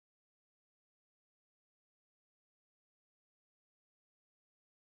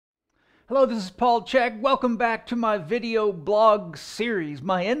Hello, this is Paul C.H.E.K. Welcome back to my video blog series,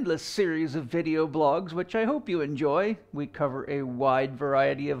 my endless series of video blogs, which I hope you enjoy. We cover a wide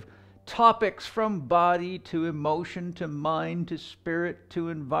variety of topics from body to emotion to mind to spirit to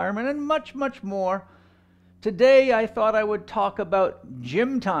environment and much, much more. Today I thought I would talk about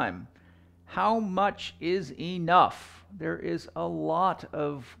gym time. How much is enough? There is a lot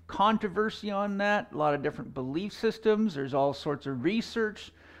of controversy on that, a lot of different belief systems. There's all sorts of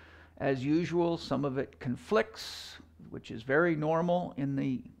research. As usual, some of it conflicts, which is very normal in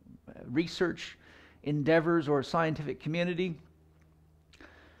the research endeavors or scientific community.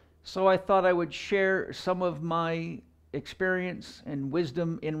 So I thought I would share some of my experience and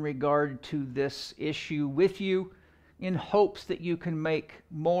wisdom in regard to this issue with you in hopes that you can make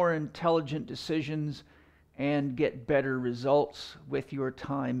more intelligent decisions and get better results with your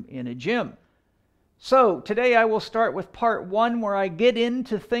time in a gym. So today I will start with part one, where I get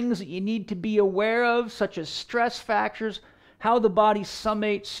into things that you need to be aware of, such as stress factors, how the body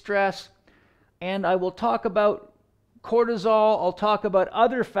summates stress, and I will talk about cortisol. I'll talk about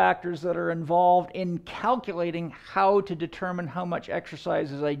other factors that are involved in calculating how to determine how much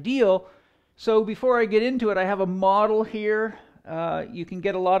exercise is ideal. So before I get into it, I have a model here. You can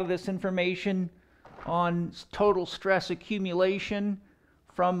get a lot of this information on total stress accumulation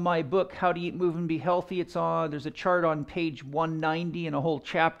from my book, How to Eat, Move, and Be Healthy. There's a chart on page 190 and a whole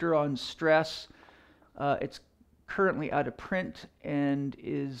chapter on stress. It's currently out of print and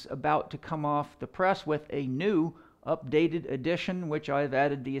is about to come off the press with a new updated edition, which I've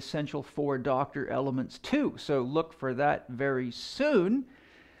added the essential 4 doctor elements to. So look for that very soon.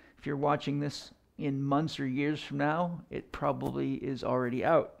 If you're watching this in months or years from now, it probably is already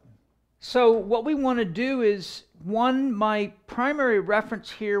out. So what we want to do is, my primary reference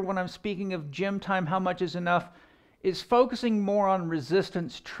here when I'm speaking of gym time, how much is enough, is focusing more on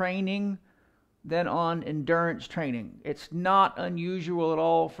resistance training than on endurance training. It's not unusual at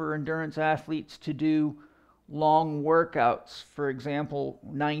all for endurance athletes to do long workouts. For example,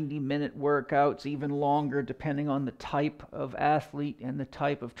 90-minute workouts, even longer, depending on the type of athlete and the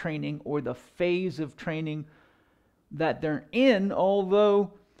type of training or the phase of training that they're in.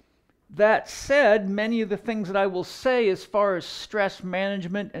 Although that said, many of the things that I will say as far as stress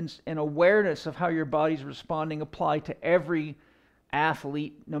management and awareness of how your body's responding apply to every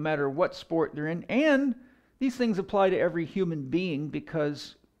athlete, no matter what sport they're in. And these things apply to every human being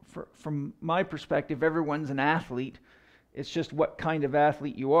because, from my perspective, everyone's an athlete. It's just what kind of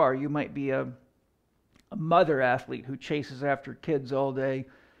athlete you are. You might be a mother athlete who chases after kids all day.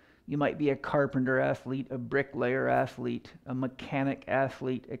 You might be a carpenter athlete, a bricklayer athlete, a mechanic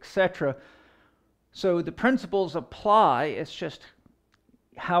athlete, etc. So the principles apply. It's just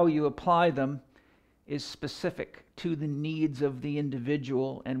how you apply them is specific to the needs of the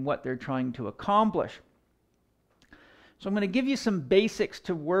individual and what they're trying to accomplish. So I'm going to give you some basics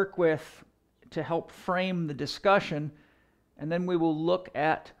to work with to help frame the discussion, and then we will look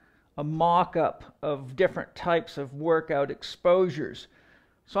at a mock-up of different types of workout exposures.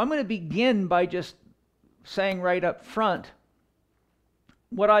 So I'm going to begin by just saying right up front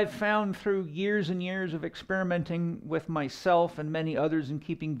what I've found through years and years of experimenting with myself and many others and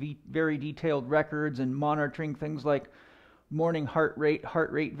keeping very detailed records and monitoring things like morning heart rate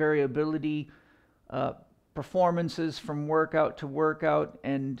variability, performances from workout to workout,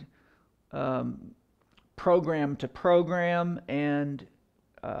 and program to program, and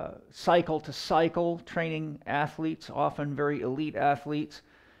cycle to cycle, training athletes, often very elite athletes,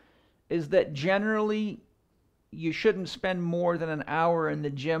 is that generally you shouldn't spend more than an hour in the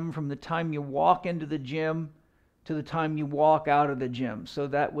gym from the time you walk into the gym to the time you walk out of the gym. So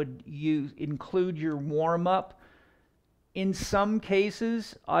that would include your warm-up. In some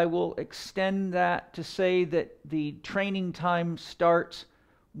cases, I will extend that to say that the training time starts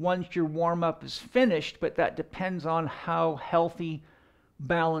once your warm-up is finished, but that depends on how healthy,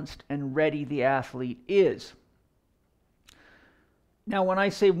 balanced, and ready the athlete is. Now, when I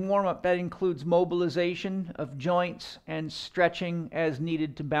say warm-up, that includes mobilization of joints and stretching as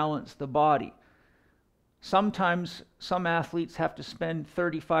needed to balance the body. Sometimes some athletes have to spend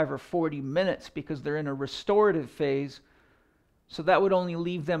 35 or 40 minutes because they're in a restorative phase, so that would only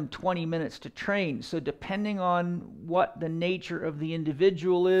leave them 20 minutes to train. So depending on what the nature of the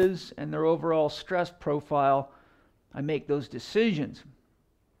individual is and their overall stress profile, I make those decisions.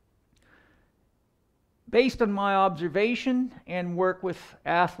 Based on my observation and work with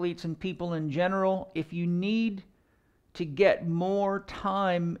athletes and people in general, if you need to get more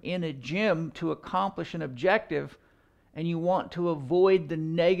time in a gym to accomplish an objective, and you want to avoid the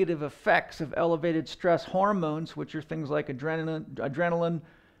negative effects of elevated stress hormones, which are things like adrenaline,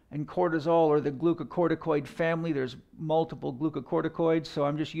 and cortisol are the glucocorticoid family. There's multiple glucocorticoids, so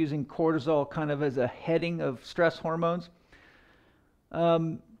I'm just using cortisol kind of as a heading of stress hormones.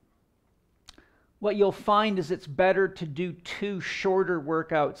 What you'll find is it's better to do 2 shorter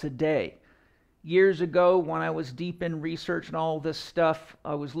workouts a day. Years ago, when I was deep in research and all this stuff,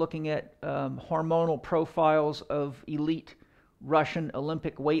 I was looking at hormonal profiles of elite Russian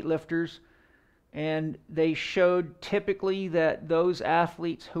Olympic weightlifters, and they showed typically that those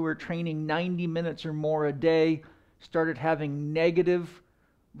athletes who were training 90 minutes or more a day started having negative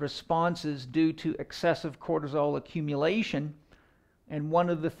responses due to excessive cortisol accumulation. And one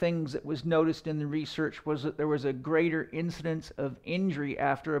of the things that was noticed in the research was that there was a greater incidence of injury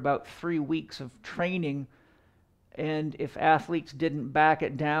after about 3 weeks of training. And if athletes didn't back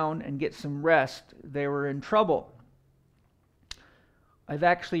it down and get some rest, they were in trouble. I've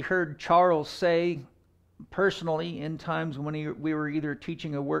actually heard Charles say personally in times when we were either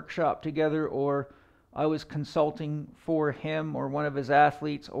teaching a workshop together, or I was consulting for him or one of his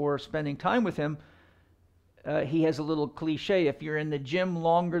athletes, or spending time with him. He has a little cliche: if you're in the gym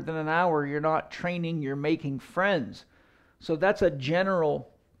longer than an hour, you're not training, you're making friends. So that's a general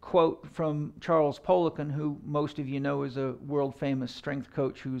quote from Charles Poliquin, who most of you know is a world famous strength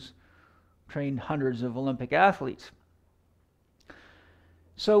coach who's trained hundreds of Olympic athletes.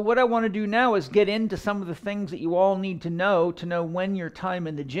 So what I want to do now is get into some of the things that you all need to know when your time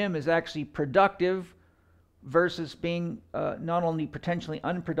in the gym is actually productive versus being not only potentially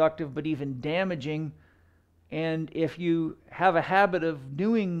unproductive, but even damaging. And if you have a habit of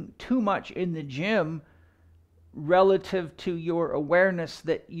doing too much in the gym relative to your awareness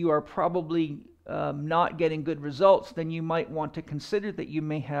that you are probably not getting good results, then you might want to consider that you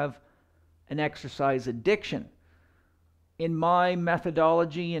may have an exercise addiction. In my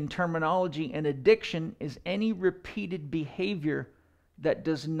methodology and terminology, an addiction is any repeated behavior that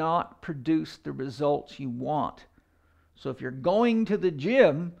does not produce the results you want. So if you're going to the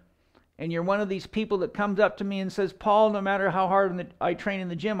gym and you're one of these people that comes up to me and says, Paul, no matter how hard I train in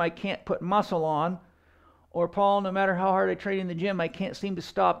the gym, I can't put muscle on. Or Paul, no matter how hard I train in the gym, I can't seem to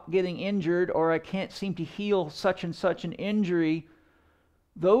stop getting injured, or I can't seem to heal such and such an injury.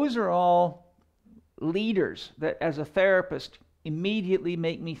 Those are all leaders that, as a therapist, immediately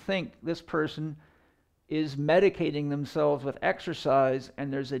make me think this person is medicating themselves with exercise,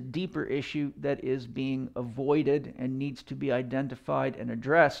 and there's a deeper issue that is being avoided and needs to be identified and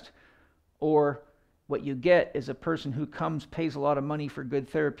addressed. Or what you get is a person who comes, pays a lot of money for good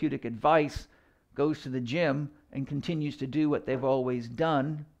therapeutic advice, goes to the gym and continues to do what they've always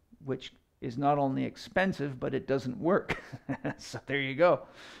done, which is not only expensive, but it doesn't work. So there you go.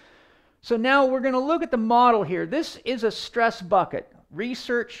 So now we're going to look at the model here. This is a stress bucket.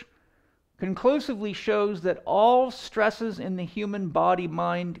 Research conclusively shows that all stresses in the human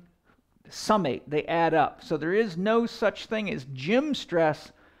body-mind summate. They add up. So there is no such thing as gym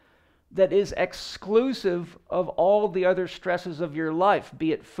stress that is exclusive of all the other stresses of your life,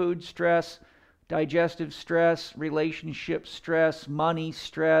 be it food stress, digestive stress, relationship stress, money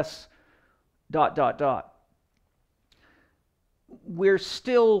stress, ... We're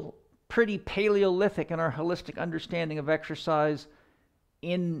still pretty Paleolithic in our holistic understanding of exercise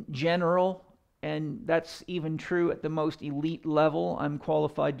in general, and that's even true at the most elite level. I'm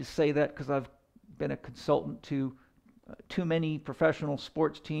qualified to say that because I've been a consultant to too many professional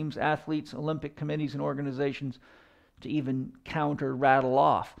sports teams, athletes, Olympic committees, and organizations to even count or rattle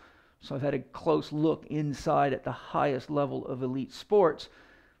off. So I've had a close look inside at the highest level of elite sports,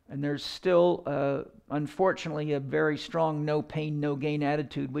 and there's still, unfortunately, a very strong no pain, no gain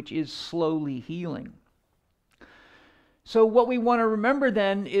attitude, which is slowly healing. So what we want to remember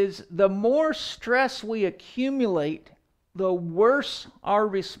then is the more stress we accumulate, the worse our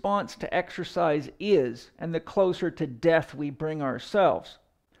response to exercise is, and the closer to death we bring ourselves.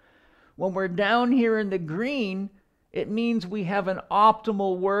 When we're down here in the green, it means we have an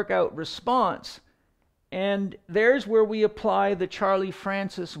optimal workout response. And there's where we apply the Charlie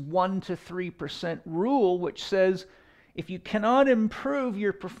Francis 1 to 3% rule, which says if you cannot improve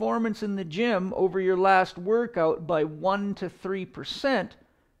your performance in the gym over your last workout by 1 to 3%,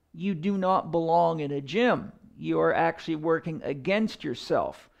 you do not belong in a gym. You are actually working against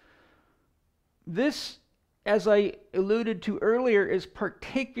yourself. This, as I alluded to earlier, is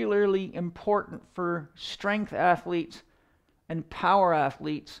particularly important for strength athletes and power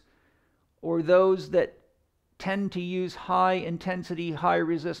athletes, or those that tend to use high intensity, high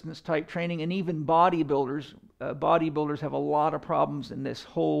resistance type training, and even bodybuilders. Bodybuilders have a lot of problems in this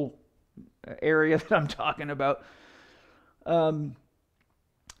whole area that I'm talking about.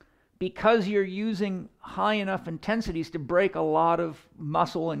 Because you're using high enough intensities to break a lot of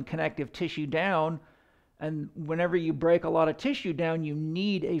muscle and connective tissue down. And whenever you break a lot of tissue down, you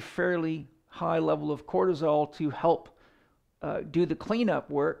need a fairly high level of cortisol to help do the cleanup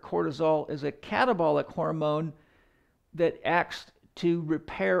work. Cortisol is a catabolic hormone that acts to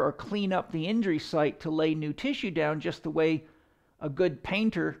repair or clean up the injury site to lay new tissue down, just the way a good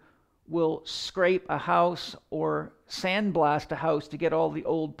painter will scrape a house or sandblast a house to get all the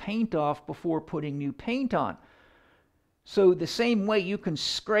old paint off before putting new paint on. So the same way you can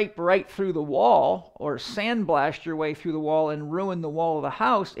scrape right through the wall or sandblast your way through the wall and ruin the wall of the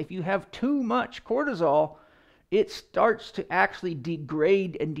house, if you have too much cortisol, it starts to actually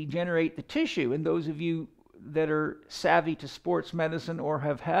degrade and degenerate the tissue. And those of you that are savvy to sports medicine or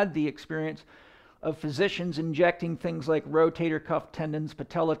have had the experience of physicians injecting things like rotator cuff tendons,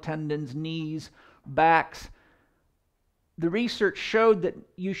 patella tendons, knees, backs, the research showed that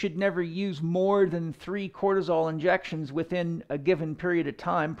you should never use more than 3 cortisol injections within a given period of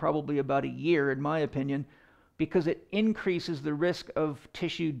time, probably about a year in my opinion, because it increases the risk of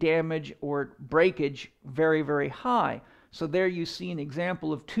tissue damage or breakage very, very high. So there you see an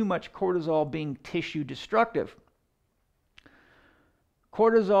example of too much cortisol being tissue destructive.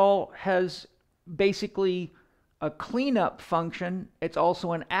 Cortisol has basically a cleanup function. It's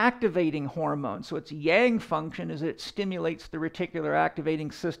also an activating hormone. So its yang function is it stimulates the reticular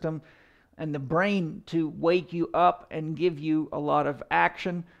activating system and the brain to wake you up and give you a lot of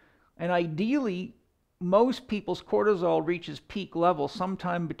action. And ideally, most people's cortisol reaches peak level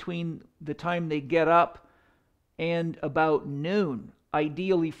sometime between the time they get up and about noon.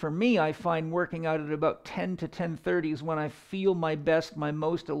 Ideally for me, I find working out at about 10 to 10:30 is when I feel my best, my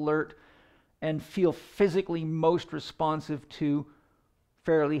most alert, and feel physically most responsive to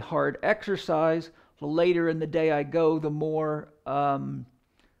fairly hard exercise. The later in the day I go, the more,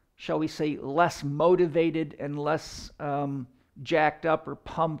 shall we say, less motivated and less jacked up or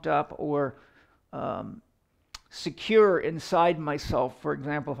pumped up or secure inside myself. For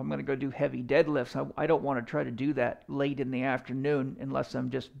example, if I'm going to go do heavy deadlifts, I don't want to try to do that late in the afternoon unless I'm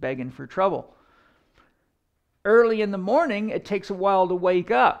just begging for trouble. Early in the morning, it takes a while to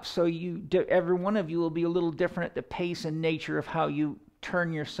wake up, so every one of you will be a little different at the pace and nature of how you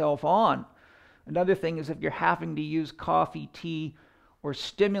turn yourself on. Another thing is if you're having to use coffee, tea, or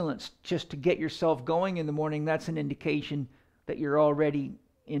stimulants just to get yourself going in the morning, that's an indication that you're already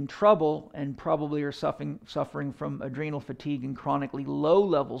in trouble and probably are suffering from adrenal fatigue and chronically low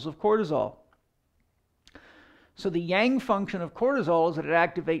levels of cortisol. So the yang function of cortisol is that it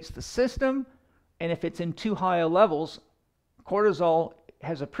activates the system, and if it's in too high a levels, cortisol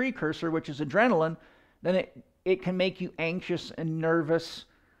has a precursor, which is adrenaline, then it can make you anxious and nervous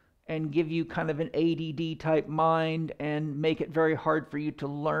and give you kind of an ADD type mind and make it very hard for you to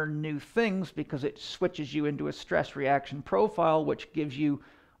learn new things because it switches you into a stress reaction profile, which gives you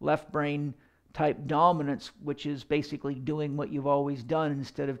left brain type dominance, which is basically doing what you've always done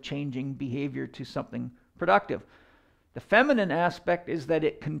instead of changing behavior to something productive. The feminine aspect is that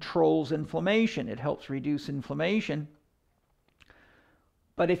it controls inflammation. It helps reduce inflammation.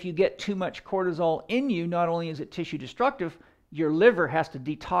 But if you get too much cortisol in you, not only is it tissue destructive, your liver has to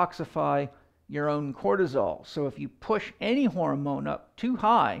detoxify your own cortisol. So if you push any hormone up too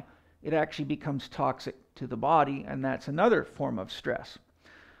high, it actually becomes toxic to the body, and that's another form of stress.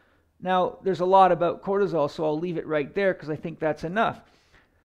 Now, there's a lot about cortisol, so I'll leave it right there because I think that's enough.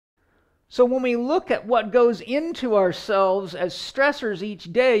 So when we look at what goes into ourselves as stressors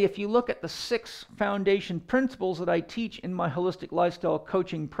each day, if you look at the 6 foundation principles that I teach in my Holistic Lifestyle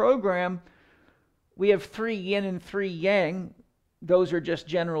Coaching program, we have 3 yin and 3 yang. Those are just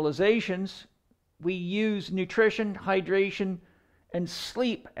generalizations. We use nutrition, hydration, and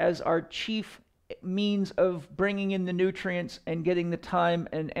sleep as our chief means of bringing in the nutrients and getting the time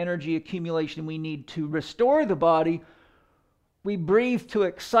and energy accumulation we need to restore the body. We breathe to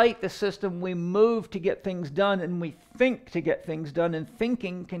excite the system, we move to get things done, and we think to get things done, and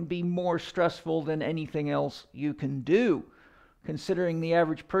thinking can be more stressful than anything else you can do. Considering the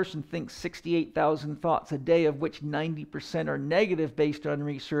average person thinks 68,000 thoughts a day, of which 90% are negative based on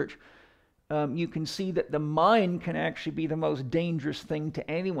research, you can see that the mind can actually be the most dangerous thing to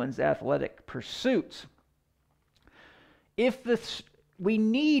anyone's athletic pursuits. We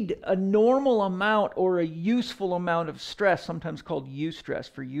need a normal amount or a useful amount of stress, sometimes called eustress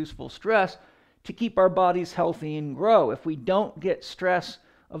for useful stress, to keep our bodies healthy and grow. If we don't get stress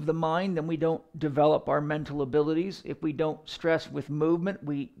of the mind, then we don't develop our mental abilities. If we don't stress with movement,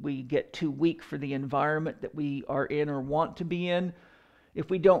 we get too weak for the environment that we are in or want to be in.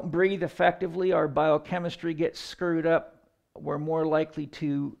 If we don't breathe effectively, our biochemistry gets screwed up. We're more likely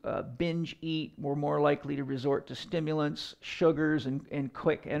to binge eat. We're more likely to resort to stimulants, sugars, and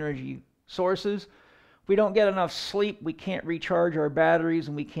quick energy sources. If we don't get enough sleep, we can't recharge our batteries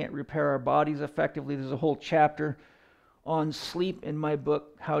and we can't repair our bodies effectively. There's a whole chapter on sleep in my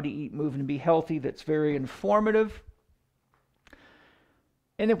book, How to Eat, Move, and Be Healthy, that's very informative.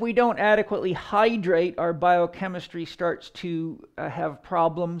 And if we don't adequately hydrate, our biochemistry starts to have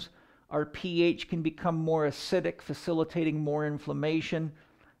problems. Our pH can become more acidic, facilitating more inflammation,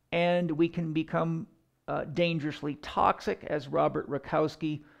 and we can become dangerously toxic, as Robert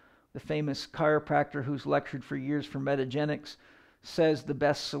Rakowski, the famous chiropractor who's lectured for years for metagenics, says the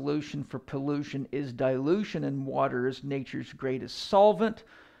best solution for pollution is dilution, and water is nature's greatest solvent.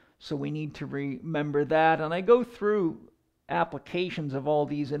 So we need to remember that. And I go through applications of all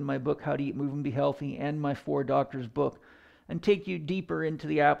these in my book, How to Eat, Move, and Be Healthy, and my 4 Doctors book, and take you deeper into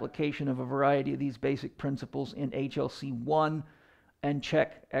the application of a variety of these basic principles in HLC 1 and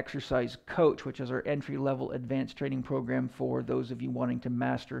CHEK Exercise Coach, which is our entry-level advanced training program for those of you wanting to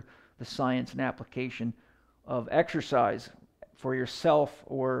master the science and application of exercise for yourself,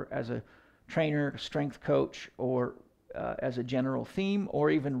 or as a trainer, strength coach, or as a general theme,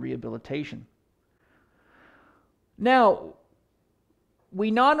 or even rehabilitation. Now, we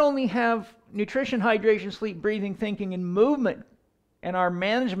not only have nutrition, hydration, sleep, breathing, thinking, and movement, and our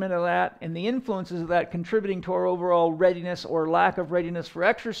management of that and the influences of that contributing to our overall readiness or lack of readiness for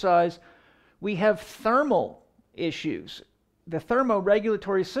exercise, we have thermal issues. The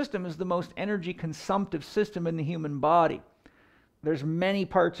thermoregulatory system is the most energy consumptive system in the human body. There's many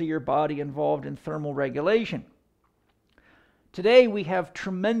parts of your body involved in thermal regulation. Today we have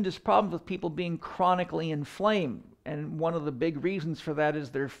tremendous problems with people being chronically inflamed, and one of the big reasons for that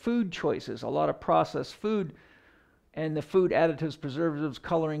is their food choices. A lot of processed food and the food additives, preservatives,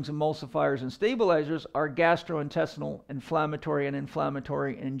 colorings, emulsifiers, and stabilizers are gastrointestinal inflammatory and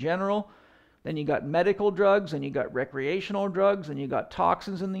inflammatory in general. Then you got medical drugs, and you got recreational drugs, and you got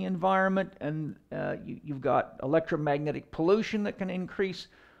toxins in the environment, and you've got electromagnetic pollution that can increase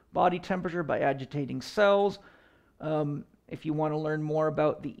body temperature by agitating cells. If you want to learn more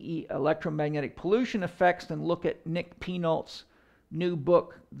about the electromagnetic pollution effects, then look at Nick Pineault's new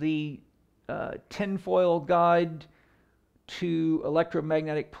book, The Tinfoil Guide to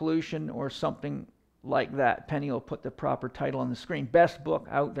Electromagnetic Pollution, or something like that. Penny will put the proper title on the screen. Best book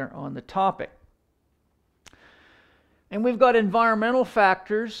out there on the topic. And we've got environmental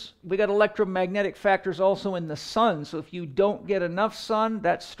factors. We got electromagnetic factors also in the sun. So if you don't get enough sun,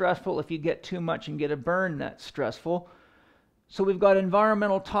 that's stressful. If you get too much and get a burn, that's stressful. So we've got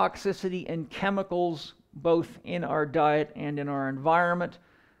environmental toxicity and chemicals both in our diet and in our environment.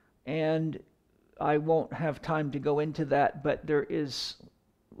 And I won't have time to go into that, but there is,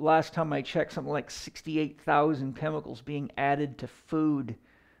 last time I checked, something like 68,000 chemicals being added to food,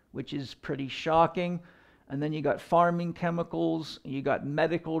 which is pretty shocking. And then you got farming chemicals, you got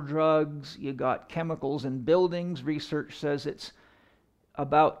medical drugs, you got chemicals in buildings. Research says it's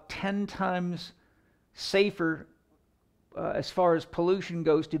about 10 times safer as far as pollution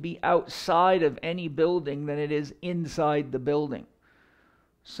goes to be outside of any building than it is inside the building.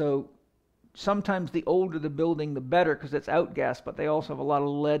 So sometimes the older the building, the better, because it's outgassed, but they also have a lot of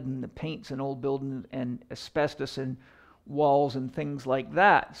lead in the paints in old buildings and asbestos in walls and things like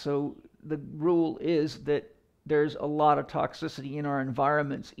that. So the rule is that there's a lot of toxicity in our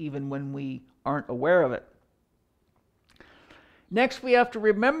environments, even when we aren't aware of it. Next, we have to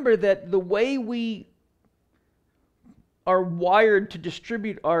remember that the way we are wired to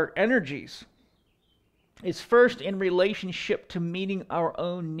distribute our energies is first in relationship to meeting our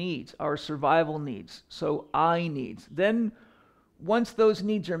own needs, our survival needs, so I needs. Then once those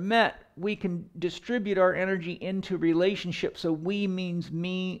needs are met, we can distribute our energy into relationships. So we means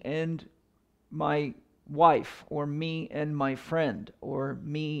me and my wife, or me and my friend, or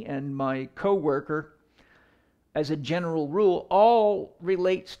me and my coworker. As a general rule, all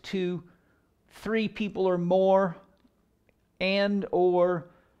relates to 3 people or more, and or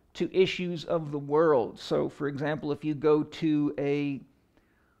to issues of the world. So for example, if you go to a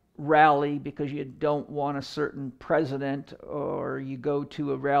rally because you don't want a certain president, or you go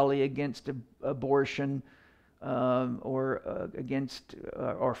to a rally against abortion, or against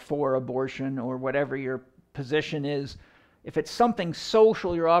or for abortion, or whatever your position is, if it's something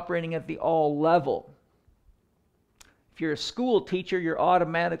social, you're operating at the all level. If you're a school teacher, you're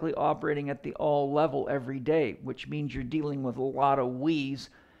automatically operating at the all level every day, which means you're dealing with a lot of we's,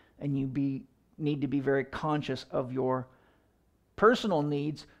 and you need to be very conscious of your personal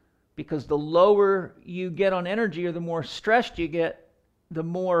needs, because the lower you get on energy, or the more stressed you get, the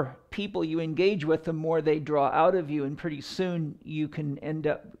more people you engage with, the more they draw out of you, and pretty soon you can end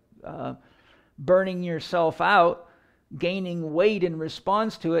up burning yourself out, gaining weight in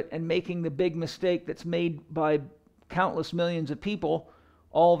response to it, and making the big mistake that's made by countless millions of people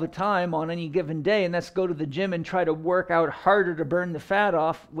all the time on any given day, and that's go to the gym and try to work out harder to burn the fat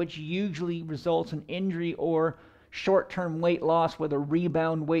off, which usually results in injury or short-term weight loss with a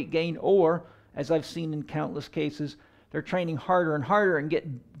rebound weight gain, or, as I've seen in countless cases, they're training harder and harder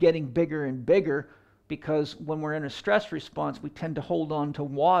and getting bigger and bigger, because when we're in a stress response, we tend to hold on to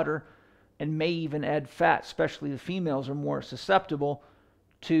water and may even add fat, especially the females are more susceptible,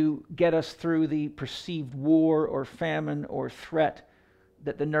 to get us through the perceived war or famine or threat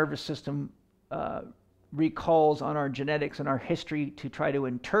that the nervous system recalls on our genetics and our history to try to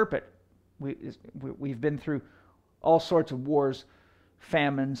interpret. We've been through all sorts of wars,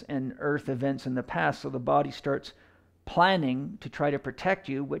 famines, and earth events in the past, so the body starts planning to try to protect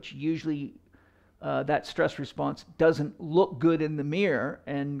you, which usually that stress response doesn't look good in the mirror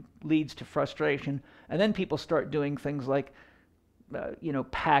and leads to frustration. And then people start doing things like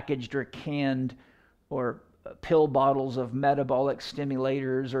packaged or canned or pill bottles of metabolic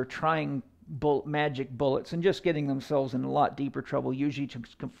stimulators, or trying magic bullets and just getting themselves in a lot deeper trouble, usually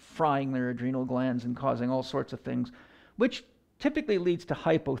just frying their adrenal glands and causing all sorts of things, which typically leads to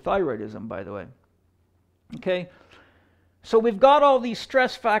hypothyroidism, by the way. Okay, so we've got all these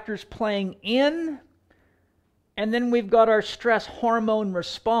stress factors playing in, and then we've got our stress hormone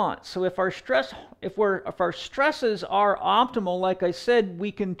response. So if our stresses are optimal, like I said,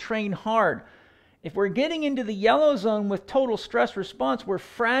 we can train hard. If we're getting into the yellow zone with total stress response, we're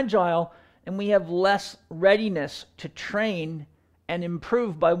fragile and we have less readiness to train and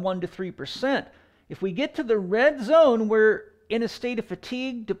improve by 1 to 3%. If we get to the red zone, we're in a state of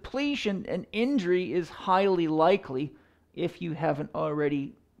fatigue, depletion, and injury is highly likely if you haven't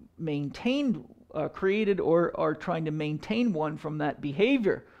already created or are trying to maintain one from that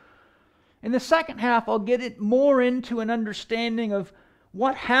behavior. In the second half, I'll get it more into an understanding of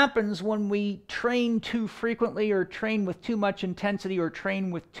what happens when we train too frequently, or train with too much intensity, or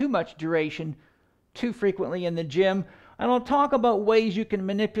train with too much duration too frequently in the gym. And I'll talk about ways you can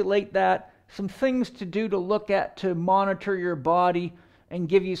manipulate that, some things to do to look at to monitor your body, and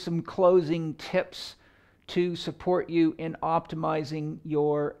give you some closing tips to support you in optimizing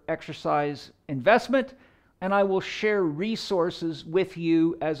your exercise investment. And I will share resources with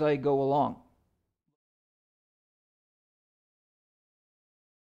you as I go along.